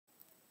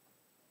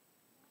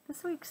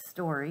This week's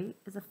story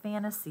is a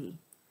fantasy,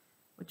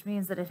 which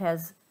means that it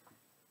has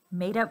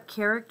made-up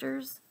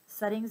characters,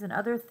 settings, and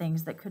other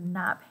things that could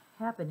not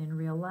happen in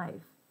real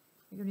life.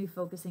 You're going to be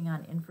focusing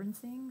on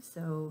inferencing,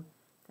 so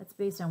that's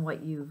based on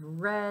what you've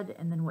read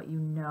and then what you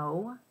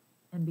know,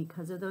 and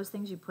because of those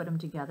things, you put them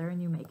together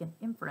and you make an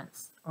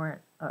inference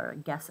or a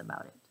guess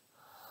about it.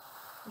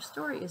 The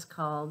story is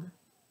called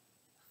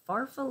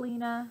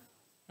Farfallina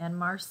and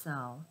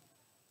Marcel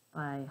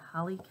by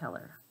Holly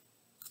Keller.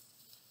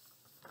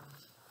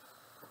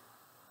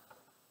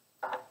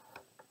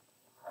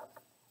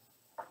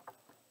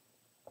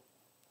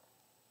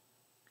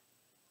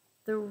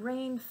 The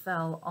rain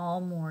fell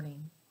all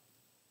morning.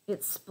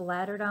 It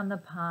splattered on the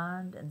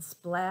pond and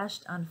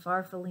splashed on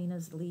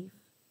Farfallina's leaf.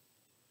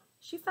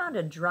 She found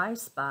a dry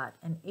spot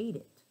and ate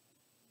it.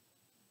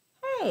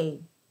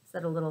 "Hey,"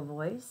 said a little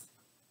voice,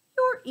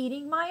 "you're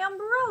eating my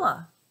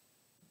umbrella."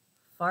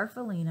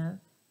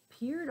 Farfallina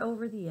peered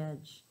over the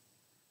edge.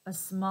 A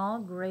small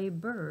gray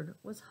bird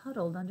was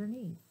huddled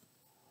underneath.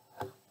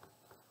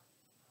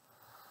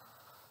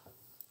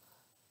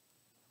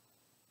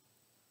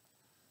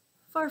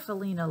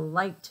 Farfallina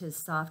liked his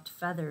soft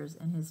feathers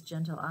and his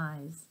gentle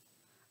eyes.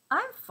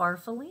 "I'm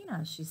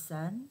Farfallina," she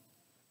said,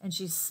 and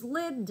she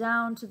slid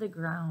down to the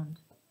ground.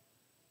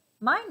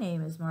 "My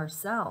name is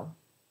Marcel,"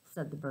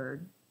 said the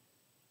bird.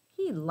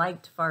 He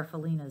liked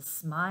Farfallina's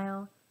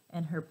smile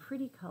and her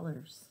pretty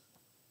colors.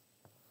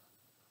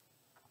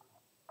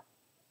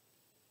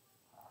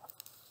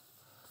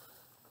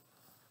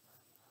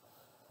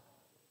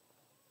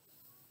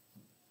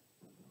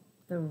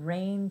 The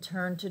rain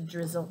turned to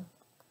drizzle,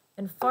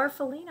 and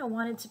Farfallina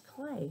wanted to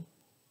play.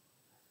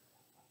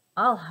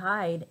 "I'll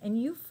hide and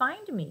you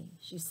find me,"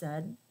 she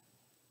said.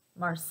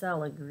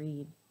 Marcel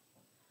agreed.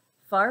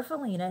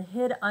 Farfallina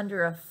hid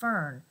under a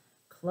fern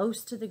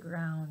close to the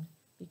ground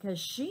because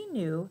she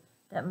knew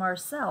that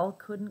Marcel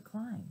couldn't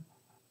climb.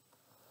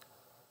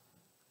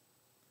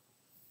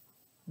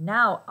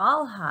 "Now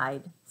I'll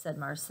hide," said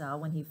Marcel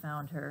when he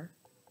found her,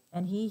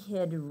 and he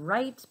hid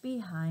right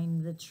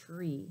behind the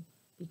tree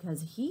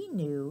because he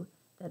knew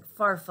that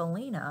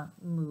Farfallina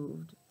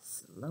moved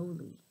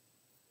slowly.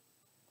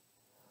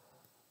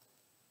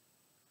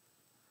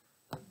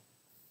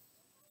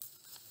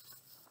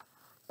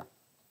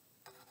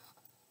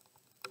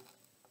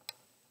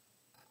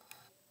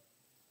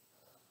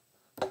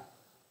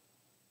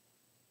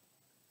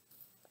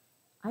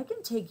 "I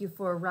can take you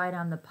for a ride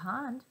on the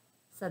pond,"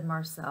 said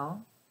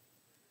Marcel.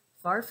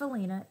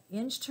 Farfallina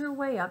inched her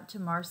way up to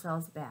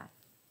Marcel's back.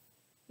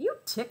 "You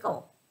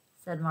tickle,"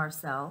 said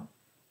Marcel,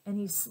 and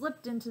he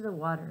slipped into the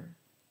water.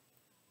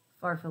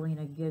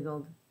 Farfallina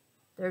giggled.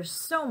 "There's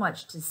so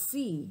much to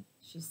see,"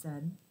 she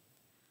said.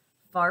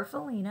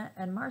 Farfallina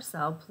and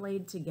Marcel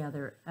played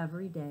together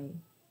every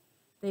day.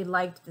 They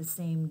liked the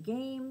same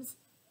games,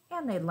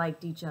 and they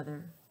liked each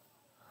other.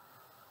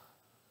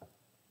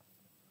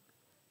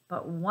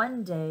 But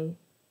one day,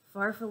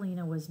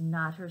 Farfallina was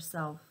not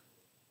herself.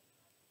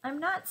 "I'm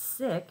not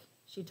sick,"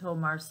 she told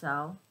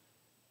Marcel,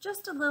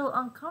 "just a little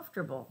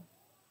uncomfortable.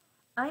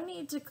 I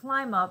need to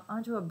climb up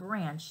onto a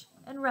branch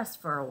and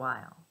rest for a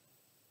while."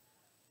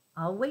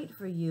 "I'll wait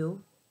for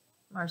you,"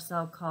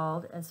 Marcel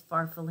called as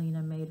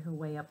Farfallina made her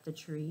way up the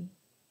tree.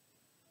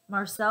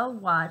 Marcel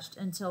watched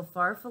until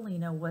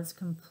Farfallina was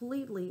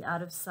completely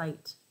out of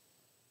sight.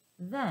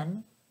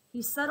 Then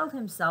he settled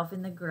himself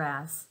in the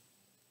grass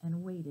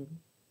and waited.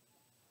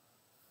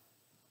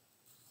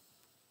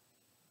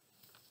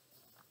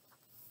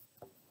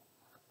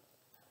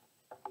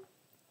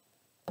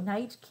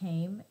 Night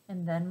came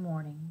and then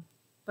morning,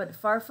 but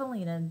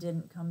Farfallina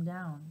didn't come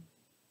down.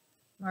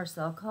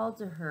 Marcel called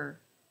to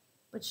her,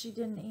 but she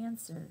didn't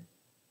answer.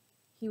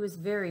 He was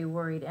very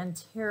worried and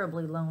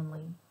terribly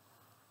lonely.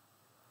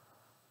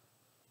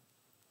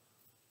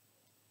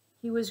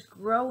 He was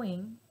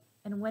growing,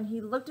 and when he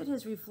looked at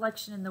his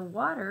reflection in the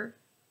water,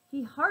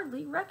 he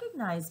hardly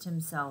recognized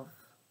himself.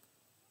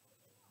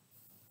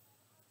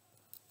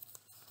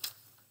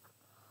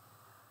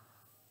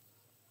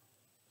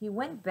 He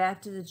went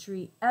back to the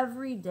tree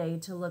every day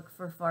to look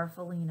for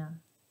Farfallina,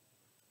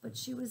 but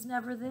she was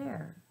never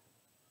there,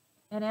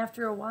 and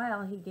after a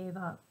while he gave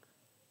up.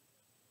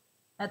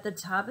 At the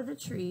top of the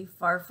tree,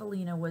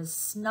 Farfallina was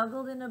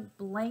snuggled in a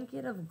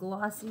blanket of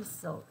glossy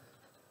silk.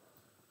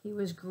 He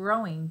was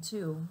growing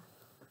too.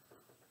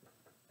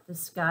 The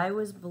sky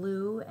was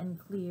blue and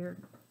clear.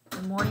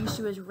 The morning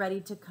she was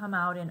ready to come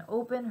out and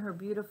open her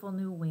beautiful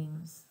new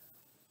wings.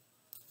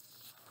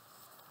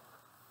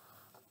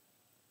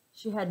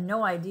 She had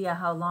no idea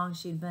how long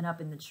she'd been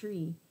up in the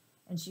tree,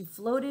 and she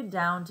floated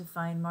down to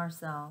find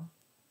Marcel.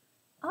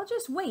 "I'll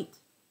just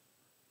wait,"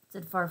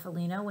 said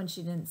Farfallina when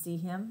she didn't see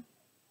him,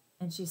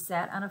 and she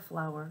sat on a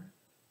flower.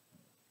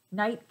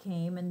 Night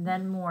came and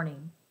then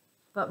morning,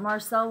 but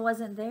Marcel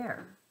wasn't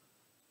there.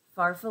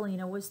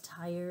 Farfallina was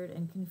tired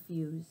and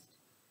confused.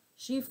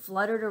 She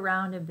fluttered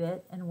around a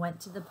bit and went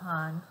to the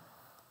pond.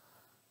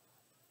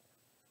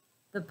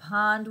 The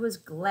pond was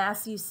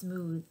glassy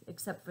smooth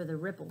except for the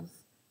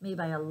ripples, made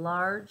by a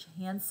large,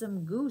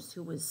 handsome goose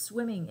who was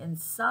swimming in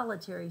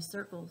solitary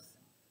circles.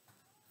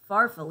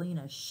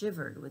 Farfallina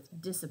shivered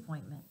with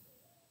disappointment.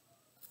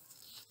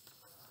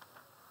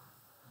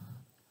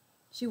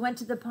 She went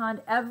to the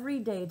pond every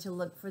day to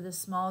look for the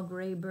small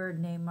gray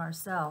bird named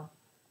Marcel,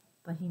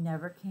 but he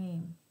never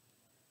came.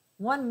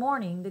 One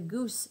morning, the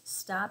goose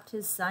stopped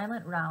his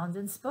silent rounds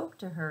and spoke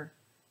to her.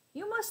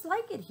 "You must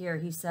like it here,"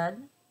 he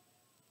said.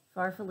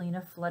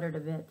 Farfallina fluttered a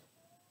bit.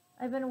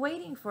 "I've been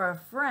waiting for a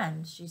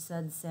friend," she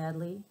said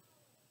sadly,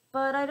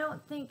 "but I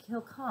don't think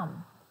he'll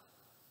come."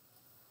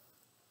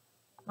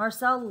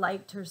 Marcel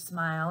liked her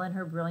smile and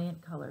her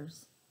brilliant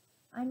colors.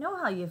 "I know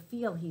how you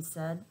feel," he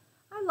said.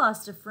 "I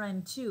lost a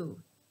friend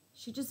too.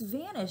 She just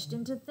vanished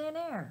into thin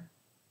air."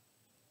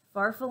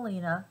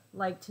 Farfallina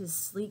liked his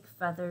sleek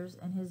feathers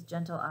and his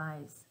gentle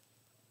eyes.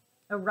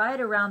 "A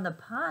ride around the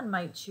pond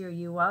might cheer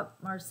you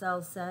up,"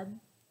 Marcel said.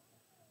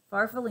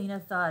 Farfallina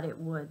thought it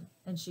would,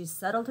 and she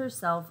settled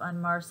herself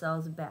on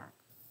Marcel's back.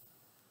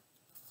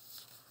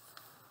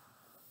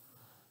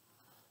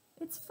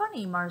 "It's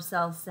funny,"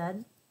 Marcel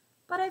said,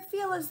 "but I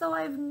feel as though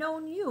I've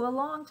known you a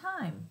long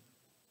time."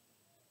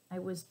 "I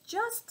was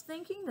just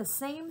thinking the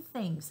same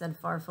thing," said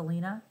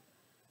Farfallina.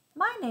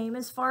 "My name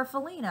is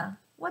Farfallina.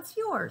 What's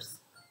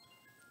yours?"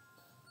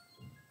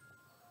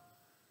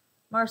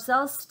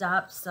 Marcel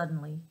stopped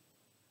suddenly.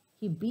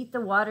 He beat the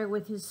water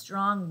with his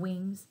strong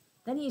wings.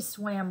 Then he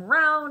swam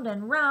round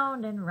and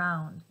round and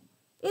round.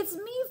 "It's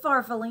me,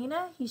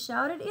 Farfallina," he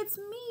shouted. "It's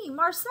me,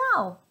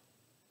 Marcel.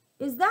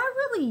 Is that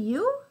really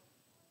you?"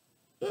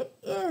 "It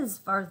is,"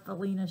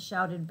 Farfallina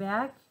shouted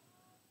back.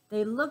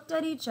 They looked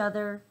at each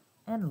other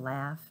and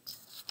laughed.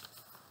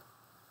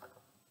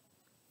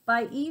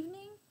 By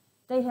evening,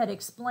 they had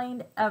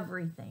explained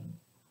everything,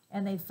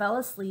 and they fell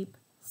asleep,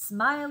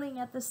 smiling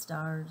at the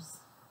stars.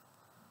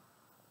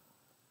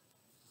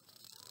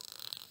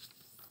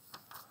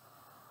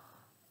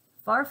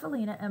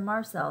 Farfallina and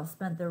Marcel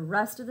spent the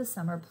rest of the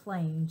summer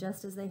playing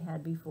just as they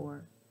had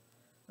before.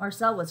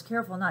 Marcel was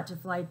careful not to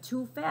fly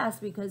too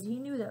fast because he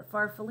knew that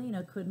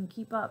Farfallina couldn't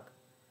keep up.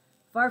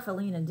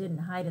 Farfallina didn't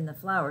hide in the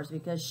flowers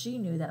because she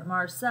knew that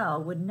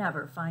Marcel would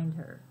never find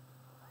her.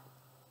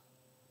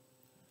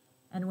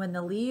 And when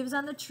the leaves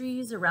on the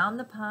trees around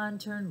the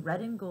pond turned red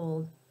and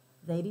gold,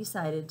 they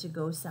decided to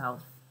go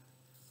south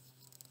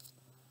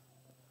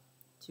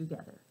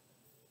together.